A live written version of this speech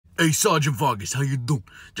Hey, Sergeant Vargas, how you doing?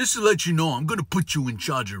 Just to let you know, I'm gonna put you in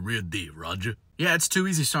charge of Rear D, Roger. Yeah, it's too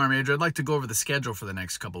easy, Sergeant Major. I'd like to go over the schedule for the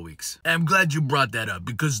next couple weeks. I'm glad you brought that up,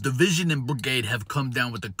 because Division and Brigade have come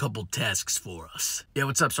down with a couple tasks for us. Yeah,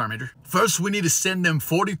 what's up, Sergeant Major? First, we need to send them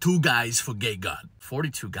 42 guys for Gate Guard.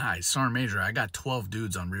 42 guys? Sergeant Major, I got 12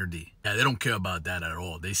 dudes on Rear D. Yeah, they don't care about that at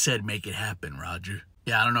all. They said make it happen, Roger.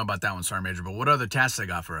 Yeah, I don't know about that one, Sergeant Major, but what other tasks they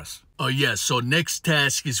got for us? Oh, yeah, so next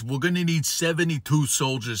task is we're gonna need 72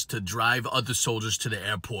 soldiers to drive other soldiers to the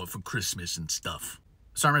airport for Christmas and stuff.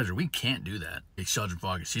 Sergeant Major, we can't do that. Hey, Sergeant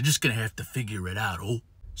Vargas, you're just gonna have to figure it out, oh?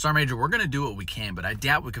 Sergeant Major, we're gonna do what we can, but I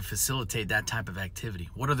doubt we can facilitate that type of activity.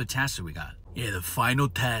 What other tasks do we got? Yeah, the final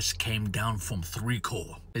task came down from 3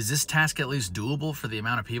 Corps. Is this task at least doable for the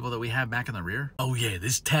amount of people that we have back in the rear? Oh yeah,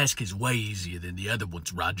 this task is way easier than the other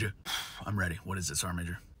ones, Roger. I'm ready. What is it, Sergeant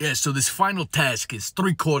Major? Yeah, so this final task is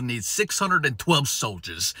 3 Corps needs 612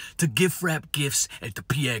 soldiers to gift wrap gifts at the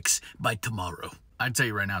PX by tomorrow. I'd tell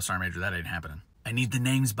you right now, Sergeant Major, that ain't happening. I need the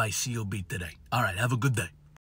names by COB today. All right, have a good day.